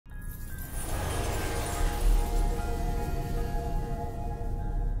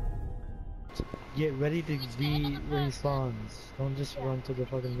Get ready to be where he spawns. Don't just run to the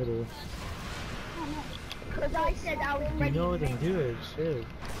fucking middle. Cause I said I was You ready know to it and do it. Shit.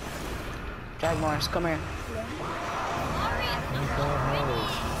 Jaguars, come here. Don't fall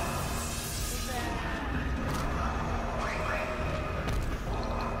hard.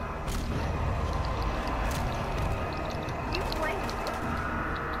 You play.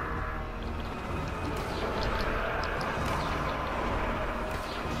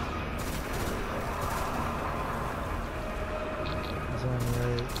 He's on the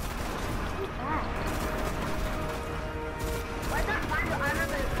right. Why not bundle? I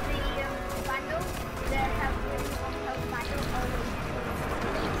remember the bundle that have really long health bundle always.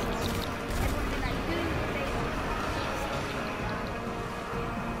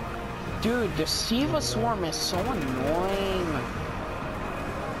 Dude, the Siva Swarm is so annoying.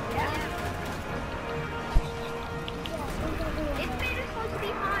 Yeah. It's better supposed to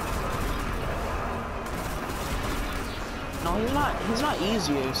be hard. No, he's not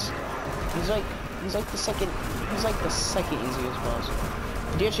easiest. He's like the second easiest boss.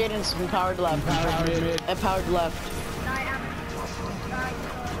 DSJayden's empowered left. Empowered left. No, I am.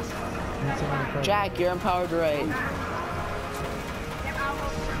 That's on the Jack, you're empowered right.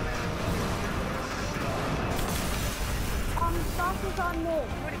 Sauce is on mid.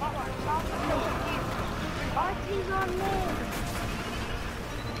 RT's on mid.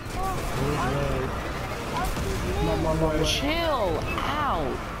 Chill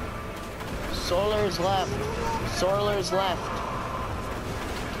out. Solar's left. Solar's left.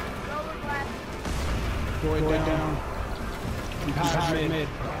 Void down. Empowered mid.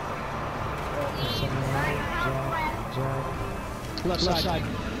 Jack. Left side.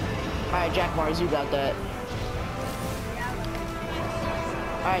 Alright, Jack Mars, you got that.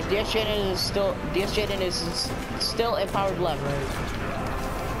 Alright, DSJayden is still empowered left.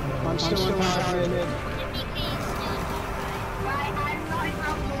 I'm still empowered mid.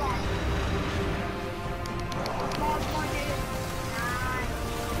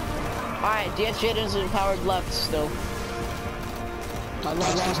 Alright, DSJayden is empowered left still. I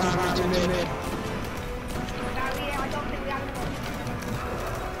lost empowered mid.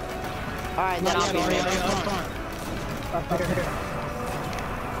 Alright, then I'll be mid.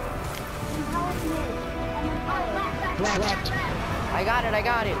 Left. I got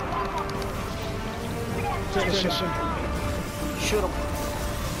it. Finish him. Shoot him.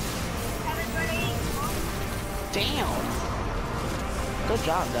 Damn. Good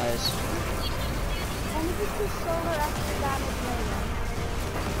job, guys. And if it's just solar extra damage melee.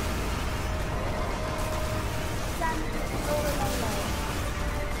 Damage solar melee.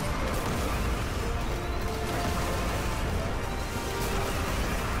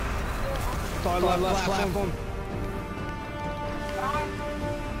 Left platform. I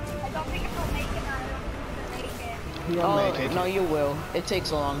don't think it will make it. I don't think it will make it. You'll make it. No, you will. It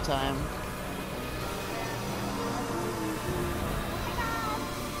takes a long time.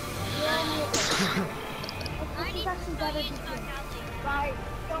 I need actually better to do. Right,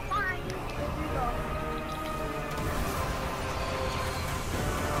 don't mind. Here we go.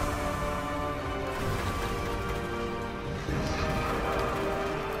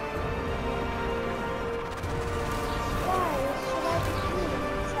 Guys, should I be doing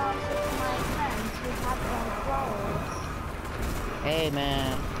this out with my friends who have done flowers? Hey,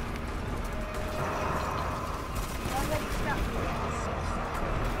 man.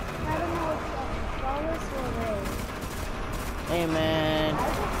 I don't know what flowers or is. Hey, man.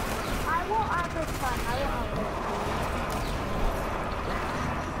 I will offer fun. I will offer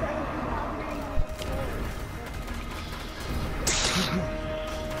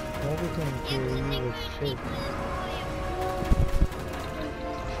Everything for you is shit.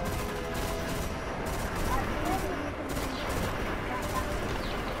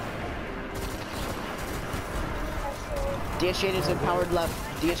 DSJayden's empowered left.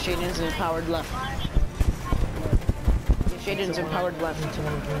 DSJayden's empowered left. DSJayden's empowered left.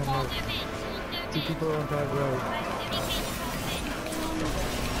 Two people on that road.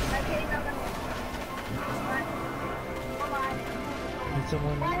 Need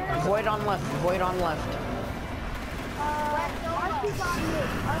someone. Void on left. Void on left.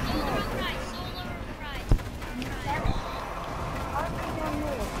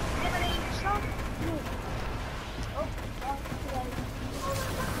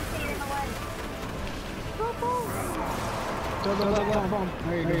 Double bomb.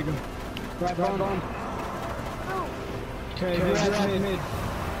 There you go. Right bomb. Okay, you're mid.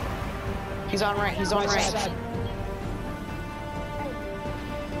 He's on right. He's on right. Side.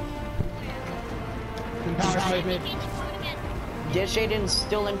 Empowered mid. DSJayden's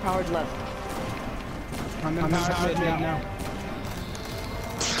still empowered left. I'm in power mid now.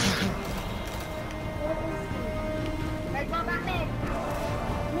 Let's go back mid.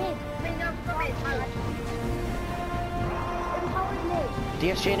 Mid. Mid, no, go mid. Empowered mid.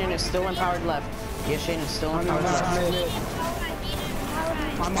 DSJayden is still empowered left. DSJayden is still empowered left.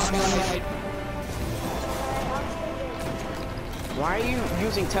 I'm on right. Why are you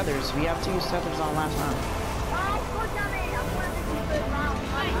using tethers? We have to use tethers on last round.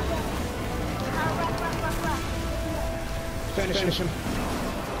 Finish him.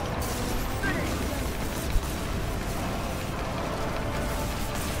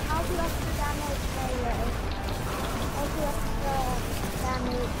 I'll do extra damage melee. I'll do extra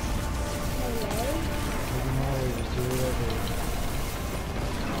damage melee. You can always just do whatever.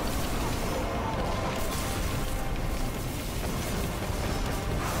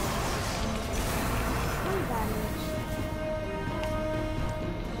 Full damage.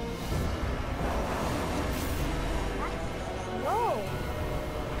 Whoa!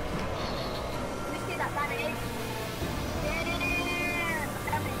 You see that damage?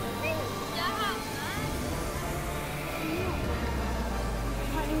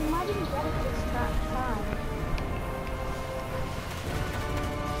 You might even get it this time.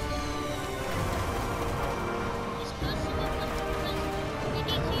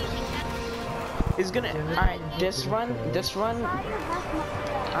 He's gonna. Alright, this run.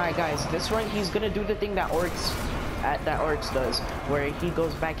 Alright, guys, this run he's gonna do the thing that Orcs does, where he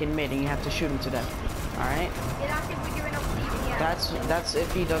goes back in mid and you have to shoot him to death. Alright? That's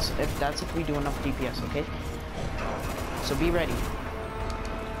if he does. If we do enough DPS, okay? So be ready.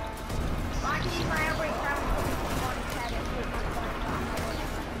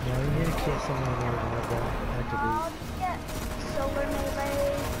 Yeah, we need to kill someone there to have that activate. I'll just get solar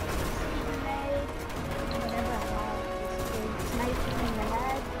melee, grenade, whatever I have. Sniping in the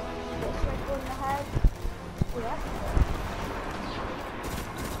head, get circle in the head. Yep.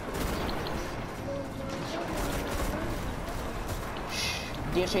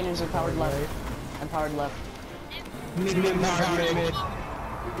 DSJayden is empowered left. Empowered left. Mid. I'll get mid. I got mid.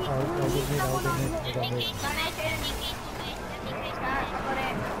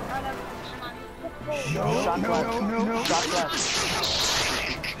 Shock left.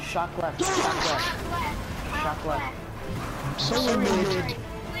 Shock left. Shock left. Shock left. Shock left. Solar mid.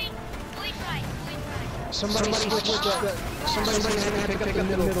 Somebody switch up. Somebody's gonna have to pick up the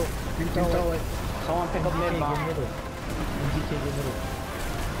middle. Control it. Someone pick up mid, bomb. Middle. DK get middle.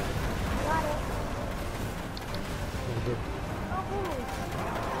 Got it. Very good.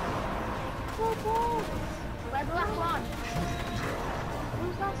 Four balls. Where's the last one?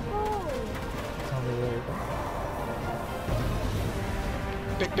 Who's last ball? It's on the road.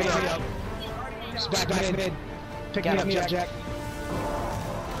 Pick me up. It's back mid. Pick me up, Jack.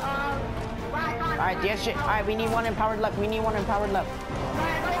 Alright, DSJ. Alright, we need one empowered left. We need one empowered left.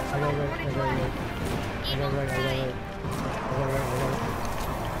 I got right.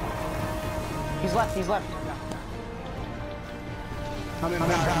 He's left. He's left. I'm in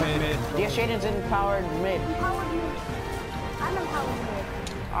power mid. DSJayden's empowered mid. Empowered mid. I'm empowered mid.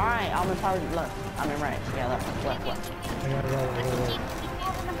 Alright, I'm empowered left. I'm in right. Yeah, left. I got right.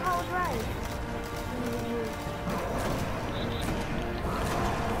 I'm empowered right.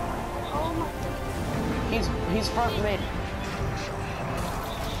 Oh my god. He's front mid.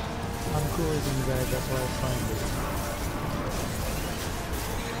 I'm cooler than you guys, that's why I find it.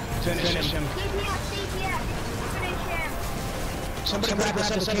 Finish him. CPS. Finish him. Somebody grab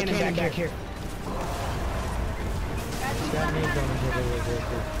this other cannon back here. That nade on him over there.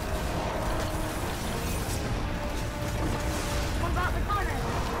 What about the corner?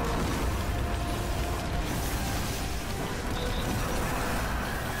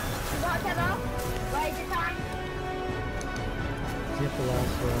 You got to go? Where's your time? Get the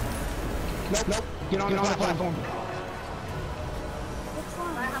last one. Nope. Get on the platform. Which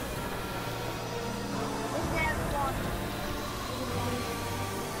one? This is one.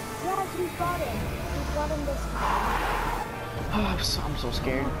 Yes, we've got him. We've got him this time. I'm so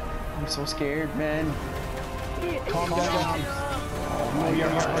scared. I'm so scared, man. Calm down. Know your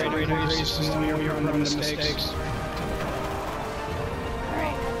heart rate increase. Know your own mistakes.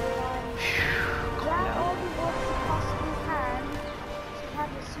 Alright. Grab all the orcs you possibly can to have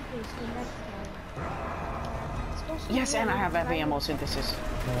the supers for next time. Especially Yes, and I have when heavy you ammo synthesis.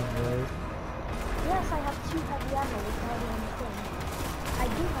 Right. Yes, I have 2 heavy ammo without one thing. I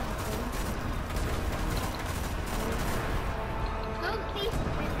do have a thing. Move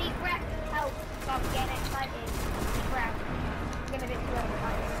deep breath. Help. Stop getting excited. Deep breath. Give it to him.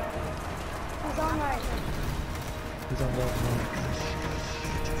 He's on right. He's on left now.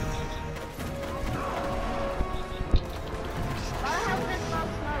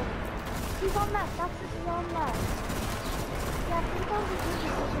 left. Access is on left. Yeah, I think that was a good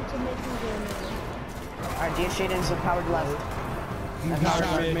decision to make me go mid. Alright, DSJayden's powered left. And powered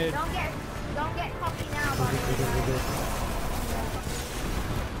left. Mid. Don't get cocky now, by the way.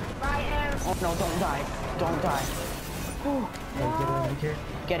 Right, Oh no, don't die. Don't die.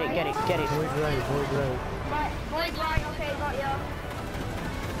 Get it, get it, get it. Void right. Void right, okay, got ya.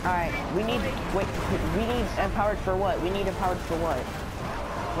 Alright, we need, wait, we need empowered for what? We need empowered for what?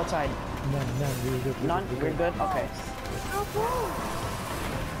 What side? None, we're good. None? We're good? Okay. Go Bulls!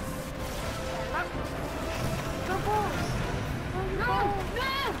 Go Bulls! No!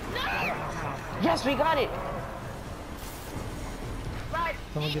 Yes, we got it! Right.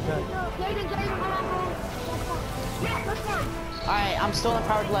 Someone get back. Jayden, come on, Bulls. Yeah, let's go. Alright, I'm still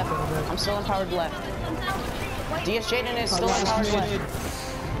empowered left. I'm still empowered left. DSJayden is still empowered left.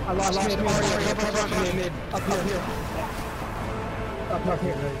 I lost mid. Mid. Up here. Up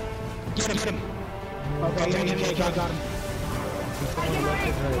here. Get him. Okay, got him. Someone left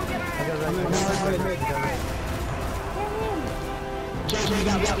and right. I got right. Jay, you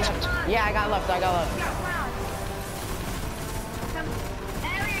got left. Yeah, I got left.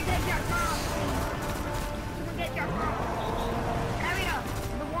 Area, get your cross. Get your cross. Area,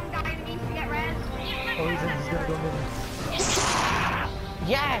 the one guy who needs to get res. Oh, he's gonna go mid.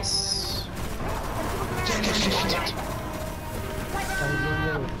 Yes!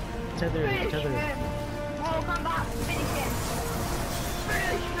 Tether. Oh, come back. Finish him.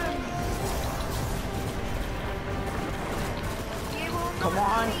 Come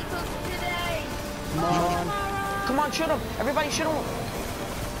on. Come on, shoot him. Everybody shoot him.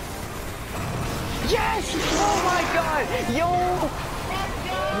 Yes! Oh my god! Yo!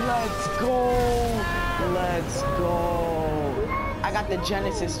 Let's go! I got the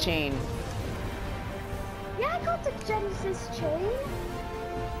Genesis chain. Yeah, I got the Genesis chain.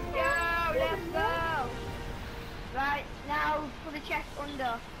 Yo, let's go. Right, now put the chest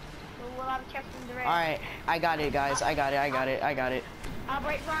under. So we'll have a chest under it. Alright, I got it, guys. I got it. I'll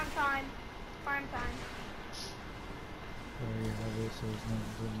break prime time.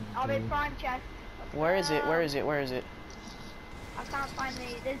 I'll break prime chest. Where is it? I can't find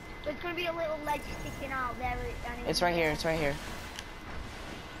the. There's gonna be a little ledge sticking out there. It's right here.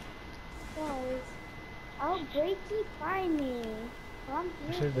 Guys, I'll break you, find me. I'm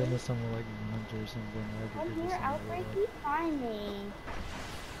I should have done this somewhere like Hunter or something. I'm here, I'll break you, find me.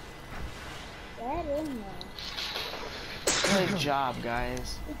 Get in there. Good job,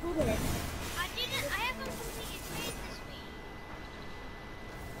 guys. We did it. I haven't completed trade this week.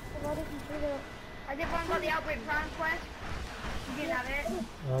 What if you did it? I did one got the Outbreak Prime quest. You didn't have it. I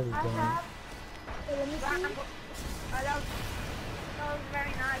was I done. have. So let me see. That was very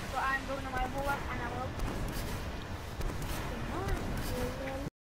nice, but I'm going to my level up and I will.